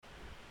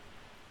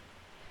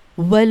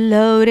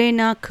वल्लव रे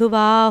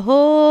नाखवा हो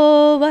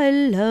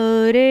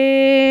वल्लव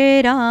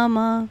रे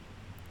रामा.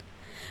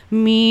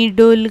 मी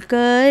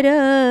डोलकर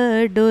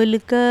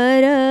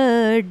डोलकर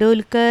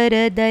डोलकर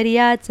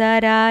दर्याचा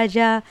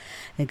राजा.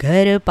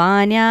 घर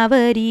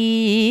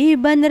पाण्यावरी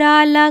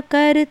बंदराला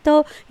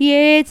करतो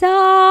ये जा.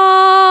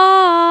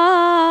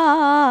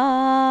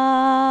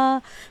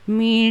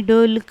 मी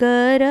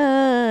डोलकर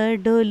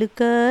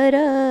डोलकर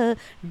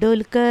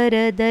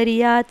डोलकर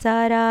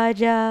दर्याचा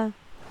राजा.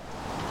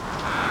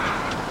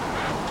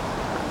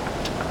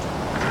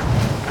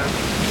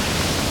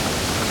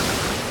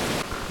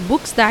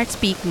 बुक्स दॅट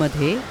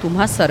स्पीकमध्ये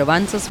तुम्हा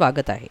सर्वांचं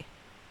स्वागत आहे.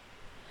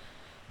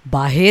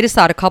 बाहेर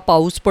सारखा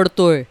पाऊस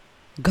पडतोय.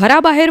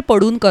 घराबाहेर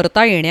पडून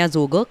करता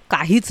येण्याजोगं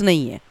काहीच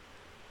नाही आहे.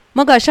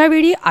 मग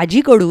अशावेळी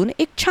आजीकडून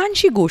एक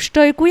छानशी गोष्ट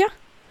ऐकूया.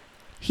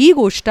 ही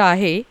गोष्ट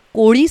आहे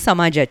कोळी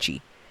समाजाची,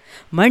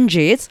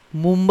 म्हणजेच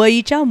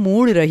मुंबईच्या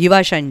मूळ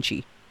रहिवाशांची,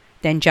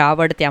 त्यांच्या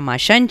आवडत्या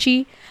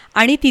माशांची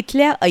आणि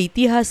तिथल्या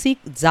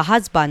ऐतिहासिक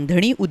जहाज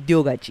बांधणी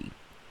उद्योगाची.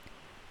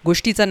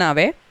 गोष्टीचं नाव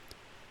आहे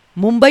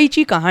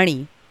मुंबईची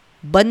कहाणी,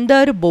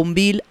 बंदर,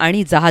 बोंबील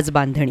आणि जहाज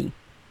बांधणी.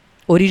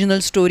 Original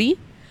story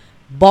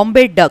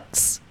Bombay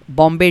ducks,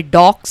 Bombay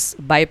docks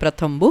by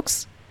Pratham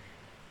books.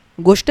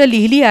 गोष्ट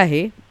लिहिली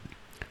आहे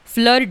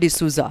फ्लर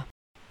डिसूजा.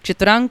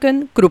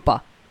 चित्रांकन कृपा.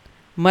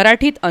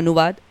 मराठीत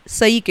अनुवाद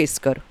सई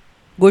केसकर.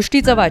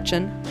 गोष्टीचं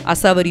वाचन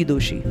आसावरी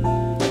दोशी.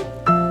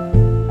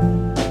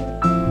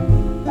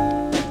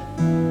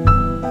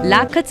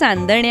 लाख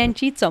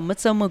चांदण्यांची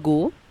चमचम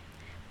गो,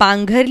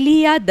 पांघरली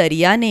या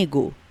दर्याने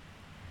गो.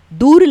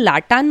 दूर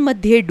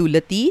लाटांमध्ये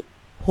डुलती,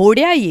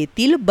 होड्या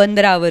येतील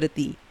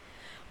बंदरावरती.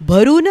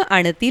 भरून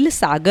आणतील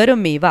सागर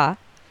मेवा,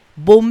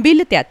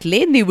 बोंबील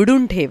त्यातले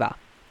निवडून ठेवा.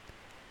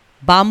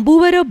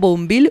 बांबूवर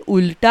बोंबील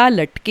उलटा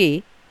लटके,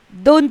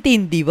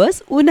 2-3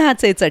 दिवस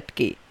उन्हाचे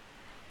चटके.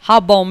 हा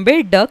बॉम्बे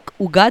डक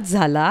उगाच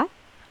झाला,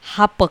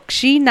 हा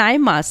पक्षी नाय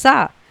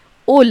मासा,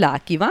 ओला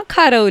किंवा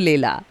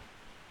खारवलेला.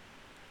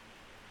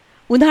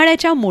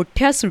 उन्हाळ्याच्या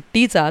मोठ्या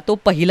सुट्टीचा तो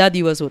पहिला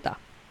दिवस होता.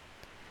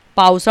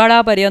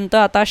 पावसाळ्यापर्यंत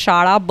आता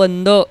शाळा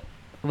बंद,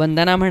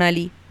 वंदना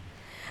म्हणाली.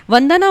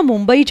 वंदना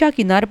मुंबईच्या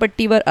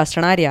किनारपट्टीवर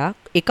असणाऱ्या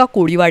एका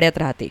कोळीवाड्यात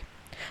राहते.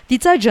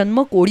 तिचा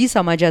जन्म कोळी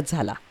समाजात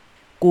झाला.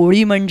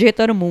 कोळी म्हणजे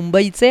तर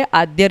मुंबईचे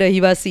आद्य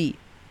रहिवासी.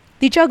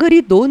 तिच्या घरी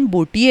 2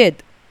 बोटी आहेत.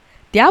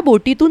 त्या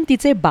बोटीतून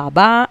तिचे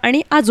बाबा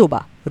आणि आजोबा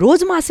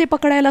रोज मासे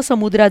पकडायला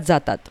समुद्रात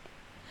जातात.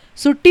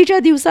 सुट्टीच्या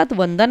दिवसात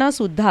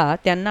वंदनासुद्धा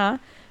त्यांना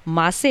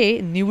मासे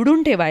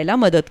निवडून ठेवायला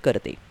मदत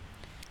करते.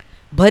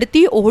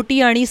 भरती ओहोटी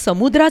आणि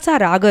समुद्राचा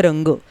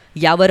रागरंग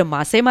यावर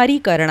मासेमारी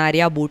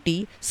करणाऱ्या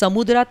बोटी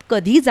समुद्रात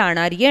कधी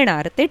जाणार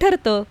येणार ते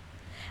ठरतं.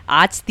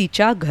 आज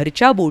तिच्या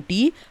घरच्या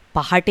बोटी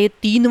पहाटे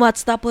 3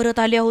 वाजता परत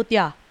आल्या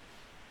होत्या.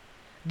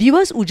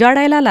 दिवस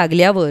उजाडायला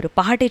लागल्यावर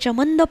पहाटेच्या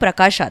मंद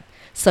प्रकाशात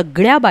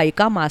सगळ्या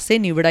बायका मासे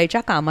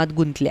निवडायच्या कामात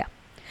गुंतल्या.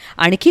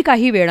 आणखी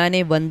काही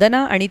वेळाने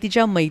वंदना आणि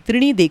तिच्या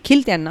मैत्रिणी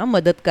देखील त्यांना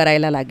मदत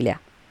करायला लागल्या.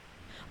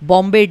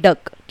 बॉम्बे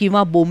डक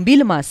किंवा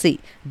बोंबील मासे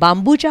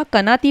बांबूच्या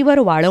कनातीवर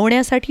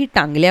वाळवण्यासाठी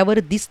टांगल्यावर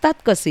दिसतात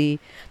कसे,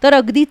 तर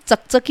अगदी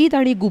चकचकीत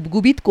आणि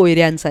गुबगुबीत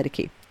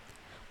कोयऱ्यांसारखे.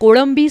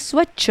 कोळंबी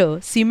स्वच्छ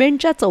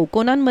सिमेंटच्या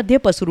चौकोनांमध्ये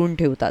पसरून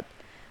ठेवतात.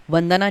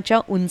 वंदनाच्या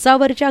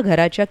उंचावरच्या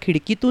घराच्या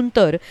खिडकीतून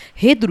तर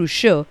हे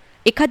दृश्य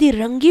एखादी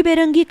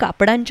रंगीबेरंगी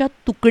कापडांच्या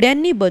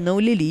तुकड्यांनी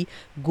बनवलेली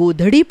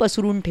गोधडी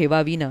पसरून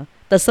ठेवावी ना,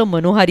 तसं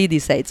मनोहारी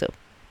दिसायचं.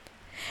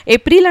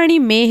 एप्रिल आणि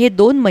मे हे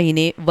 2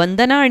 महिने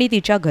वंदना आणि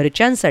तिच्या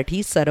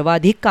घरच्यांसाठी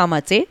सर्वाधिक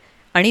कामाचे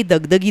आणि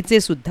दगदगीचे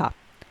सुद्धा.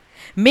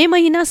 मे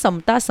महिना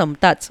संपता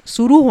संपताच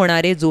सुरू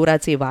होणारे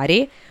जोराचे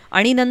वारे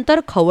आणि नंतर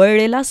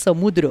खवळलेला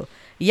समुद्र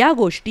या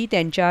गोष्टी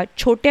त्यांच्या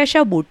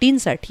छोट्याशा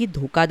बोटींसाठी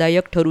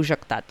धोकादायक ठरू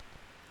शकतात.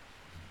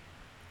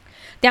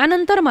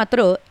 त्यानंतर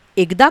मात्र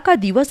एकदा का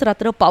दिवस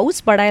रात्र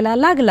पाऊस पडायला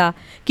लागला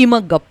की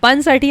मग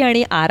गप्पांसाठी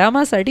आणि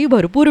आरामासाठी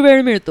भरपूर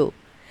वेळ मिळतो.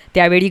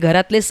 त्यावेळी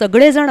घरातले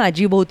सगळेजण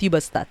आजीभोवती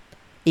बसतात.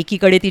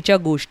 एकीकडे तिच्या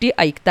गोष्टी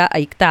ऐकता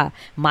ऐकता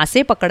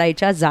मासे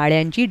पकडायच्या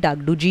जाळ्यांची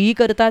डागडुजीही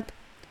करतात.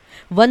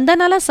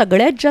 वंदनाला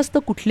सगळ्यात जास्त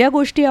कुठल्या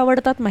गोष्टी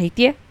आवडतात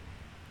माहितीये?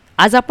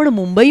 आज आपण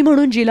मुंबई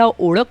म्हणून जिला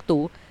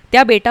ओळखतो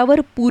त्या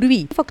बेटावर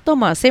पूर्वी फक्त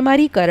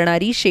मासेमारी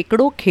करणारी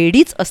शेकडो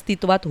खेडीच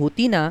अस्तित्वात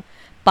होती ना,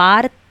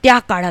 पार त्या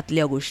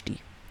काळातल्या गोष्टी.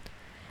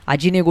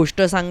 आजीने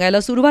गोष्ट सांगायला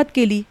सुरुवात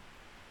केली.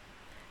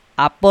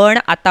 आपण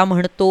आता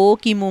म्हणतो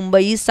की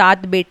मुंबई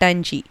 7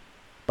 बेटांची,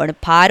 पण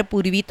फार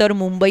पूर्वी तर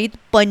मुंबईत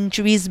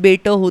 25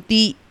 बेटं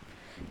होती.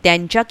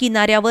 त्यांच्या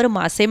किनाऱ्यावर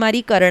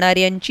मासेमारी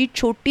करणाऱ्यांची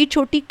छोटी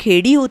छोटी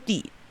खेडी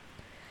होती.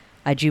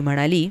 आजी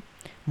म्हणाली,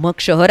 मग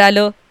शहर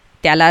आलं,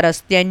 त्याला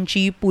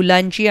रस्त्यांची,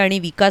 पुलांची आणि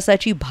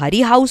विकासाची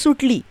भारी हाव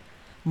सुटली.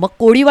 मग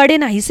कोळीवाडे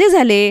नाहीसे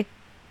झाले.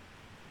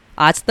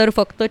 आज तर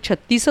फक्त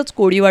 36च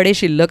कोळीवाडे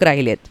शिल्लक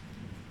राहिलेत.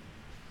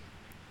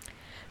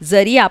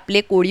 जरी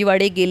आपले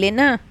कोळीवाडे गेले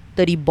ना,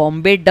 तरी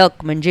बॉम्बे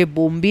डक म्हणजे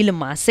बोंबील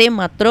मासे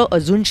मात्र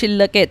अजून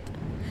शिल्लक आहेत.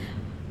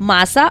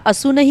 मासा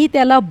असूनही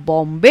त्याला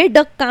बॉम्बे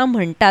डक का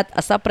म्हणतात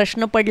असा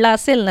प्रश्न पडला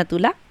असेल ना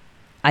तुला?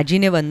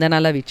 आजीने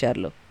वंदनाला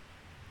विचारलं.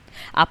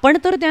 आपण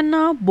तर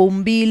त्यांना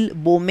बोंबील,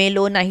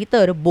 बोमेलो नाही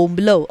तर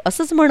बोंबलव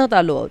असंच म्हणत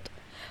आलो आहोत.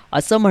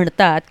 असं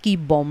म्हणतात की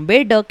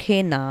बॉम्बे डक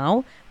हे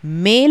नाव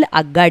मेल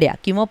आगगाड्या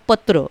किंवा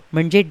पत्र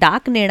म्हणजे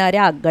डाक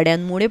नेणाऱ्या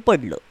आगगाड्यांमुळे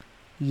पडलं.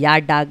 या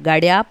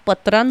डाकगाड्या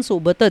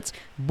पत्रांसोबतच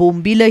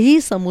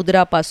बोंबीलही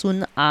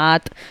समुद्रापासून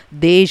आत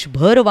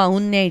देशभर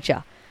वाहून न्यायच्या.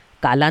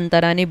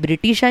 कालांतराने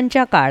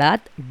ब्रिटिशांच्या काळात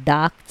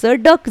डाकचं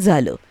डक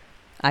झालं.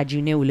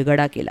 आजीने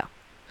उलगडा केला.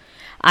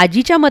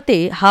 आजीच्या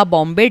मते हा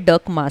बॉम्बे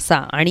डक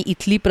मासा आणि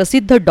इथली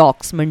प्रसिद्ध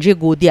डॉक्स म्हणजे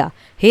गोद्या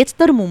हेच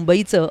तर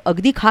मुंबईचं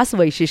अगदी खास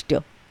वैशिष्ट्य.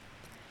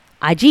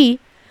 आजी,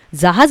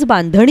 जहाज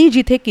बांधणी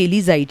जिथे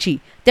केली जायची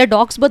त्या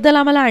डॉक्सबद्दल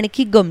आम्हाला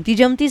आणखी गमती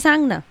जमती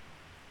सांग ना.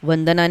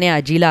 वंदनाने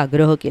आजीला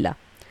आग्रह केला.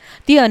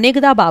 ती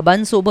अनेकदा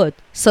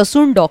बाबांसोबत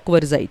ससून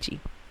डॉकवर जायची.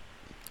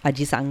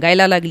 आजी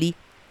सांगायला लागली,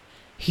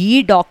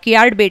 ही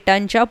डॉकयार्ड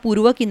बेटांच्या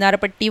पूर्व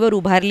किनारपट्टीवर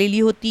उभारलेली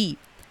होती.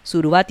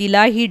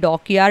 सुरुवातीला ही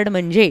डॉकयार्ड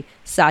म्हणजे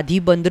साधी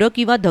बंदरं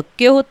किंवा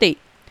धक्के होते.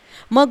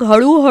 मग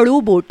हळूहळू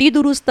बोटी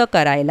दुरुस्त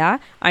करायला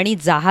आणि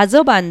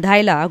जहाजं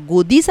बांधायला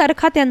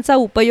गोदीसारखा त्यांचा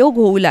उपयोग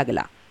होऊ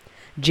लागला.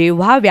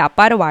 जेव्हा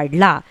व्यापार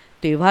वाढला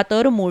तेव्हा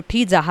तर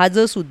मोठी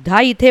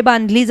जहाजंसुद्धा इथे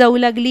बांधली जाऊ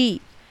लागली.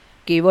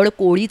 केवळ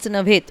कोळीच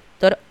नव्हेत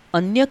तर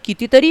अन्य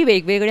कितीतरी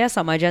वेगवेगळ्या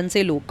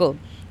समाजांचे लोक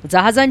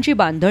जहाजांची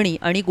बांधणी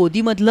आणि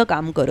गोदीमधलं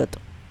काम करत.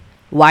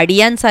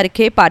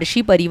 वाडियांसारखे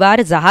पारशी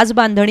परिवार जहाज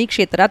बांधणी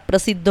क्षेत्रात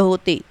प्रसिद्ध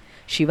होते.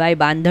 शिवाय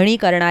बांधणी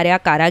करणाऱ्या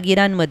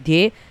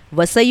कारागिरांमध्ये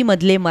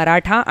वसईमधले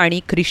मराठा आणि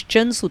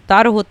ख्रिश्चन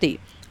सुतार होते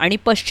आणि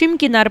पश्चिम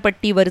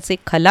किनारपट्टीवरचे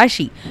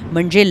खलाशी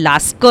म्हणजे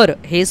लास्कर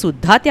हे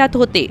सुद्धा त्यात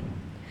होते.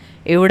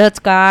 एवढंच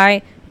काय,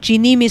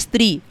 चिनी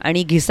मिस्त्री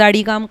आणि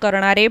घिसाडी काम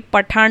करणारे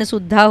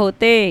पठाणसुद्धा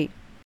होते.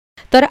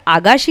 तर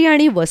आगाशी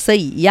आणि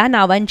वसई या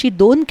नावांची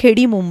 2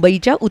 खेडी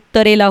मुंबईच्या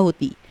उत्तरेला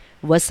होती.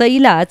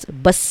 वसईलाच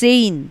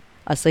बस्सेईन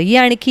असंही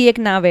आणखी एक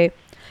नाव आहे.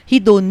 ही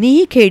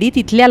दोन्हीही खेडी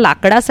तिथल्या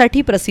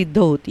लाकडासाठी प्रसिद्ध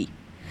होती.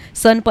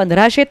 सन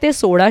 1500 ते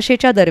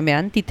 1600च्या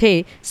दरम्यान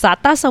तिथे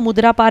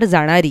सातासमुद्रापार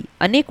जाणारी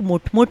अनेक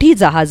मोठमोठी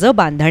जहाजं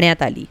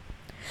बांधण्यात आली.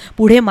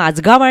 पुढे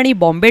माझगाव आणि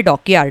बॉम्बे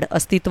डॉकयार्ड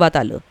अस्तित्वात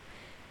आलं.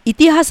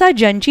 इतिहासात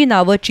ज्यांची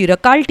नावं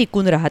चिरकाल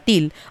टिकून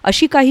राहतील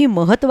अशी काही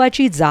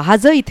महत्त्वाची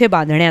जहाजं इथे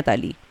बांधण्यात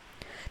आली.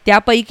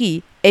 त्यापैकी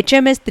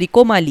HMS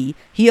त्रिकोमाली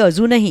ही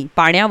अजूनही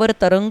पाण्यावर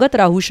तरंगत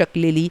राहू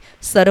शकलेली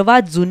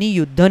सर्वात जुनी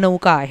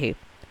युद्धनौका आहे.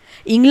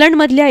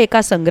 इंग्लंडमधल्या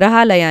एका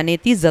संग्रहालयाने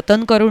ती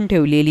जतन करून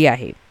ठेवलेली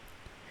आहे.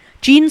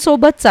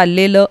 चीनसोबत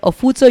चाललेलं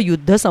अफूचं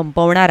युद्ध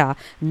संपवणारा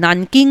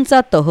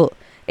नानकिंगचा तह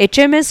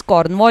HMS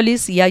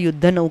कॉर्नवॉलिस या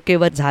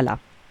युद्धनौकेवर झाला.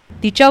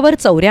 तिच्यावर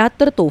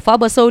 74 तोफा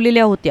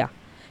बसवलेल्या होत्या.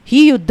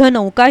 ही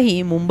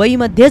युद्धनौकाही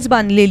मुंबईमध्येच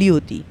बांधलेली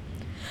होती.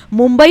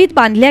 मुंबईत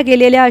बांधल्या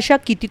गेलेल्या अशा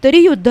कितीतरी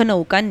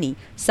युद्धनौकांनी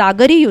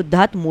सागरी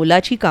युद्धात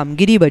मोलाची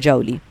कामगिरी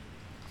बजावली.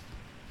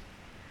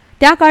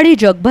 त्या काळी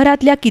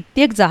जगभरातल्या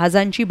कित्येक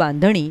जहाजांची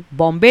बांधणी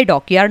बॉम्बे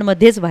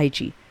डॉकयार्डमध्येच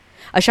व्हायची.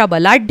 अशा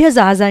बलाढ्य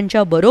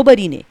जहाजांच्या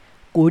बरोबरीने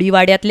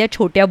कोळीवाड्यातल्या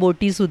छोट्या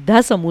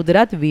बोटीसुद्धा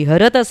समुद्रात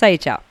विहरत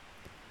असायच्या.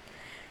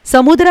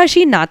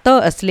 समुद्राशी नातं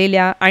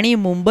असलेल्या आणि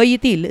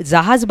मुंबईतील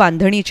जहाज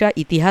बांधणीच्या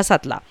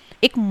इतिहासातला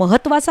एक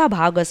महत्त्वाचा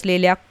भाग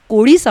असलेल्या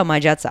कोळी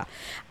समाजाचा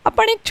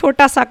आपण एक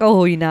छोटासा का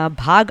होईना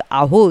भाग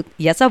आहोत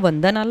याचा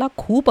वंदनाला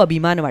खूप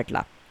अभिमान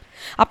वाटला.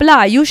 आपलं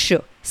आयुष्य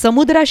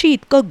समुद्राशी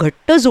इतकं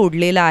घट्ट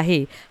जोडलेलं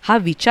आहे हा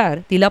विचार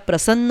तिला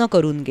प्रसन्न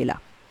करून गेला.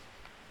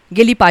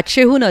 गेली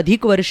 500हून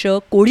अधिक वर्ष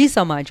कोळी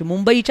समाज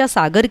मुंबईच्या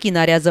सागर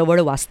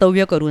किनाऱ्याजवळ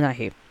वास्तव्य करून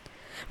आहे.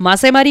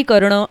 मासेमारी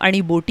करणं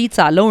आणि बोटी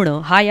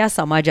चालवणं हा या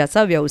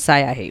समाजाचा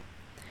व्यवसाय आहे.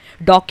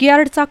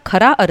 डॉकयार्डचा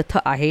खरा अर्थ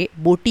आहे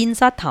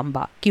बोटींचा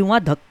थांबा किंवा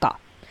धक्का.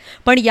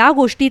 पण या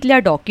गोष्टीतल्या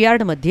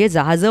डॉकयार्डमध्ये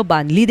जहाजं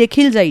बांधली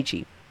देखील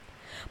जायची.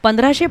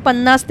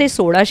 1550 ते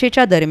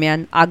 1600च्या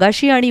दरम्यान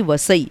आगाशी आणि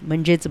वसई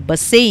म्हणजेच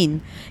बस्सेईन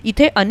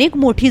इथे अनेक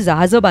मोठी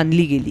जहाजं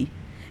बांधली गेली.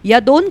 या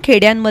 2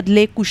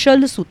 खेड्यांमधले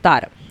कुशल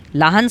सुतार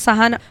लहान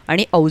सहान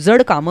आणि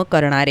अवजड कामं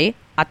करणारे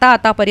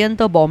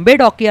आतापर्यंत बॉम्बे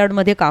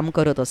डॉकयार्डमध्ये काम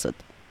करत असत.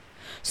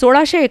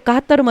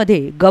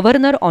 1671मध्ये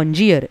गव्हर्नर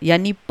ऑन्जियर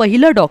यांनी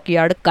पहिलं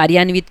डॉकयार्ड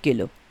कार्यान्वित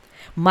केलं.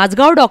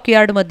 माझगाव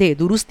डॉकयार्डमध्ये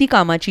दुरुस्ती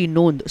कामाची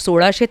नोंद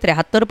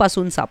 1673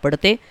 पासून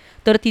सापडते,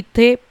 तर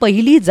तिथे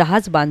पहिली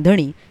जहाज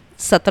बांधणी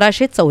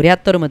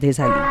 1774मध्ये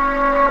झाली.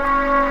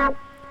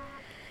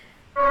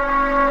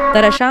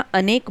 तर अशा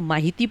अनेक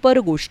माहितीपर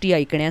गोष्टी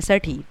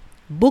ऐकण्यासाठी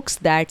बुक्स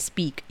दॅट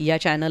स्पीक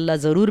या चॅनलला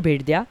जरूर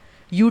भेट द्या.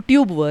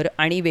 यूट्यूबवर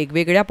आणि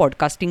वेगवेगळ्या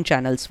पॉडकास्टिंग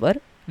चॅनल्सवर.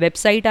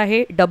 वेबसाईट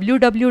आहे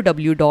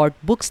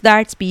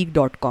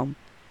www.booksthatspeak.com.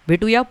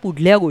 भेटूया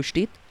पुढल्या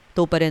गोष्टीत.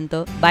 तोपर्यंत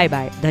बाय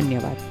बाय.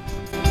 धन्यवाद.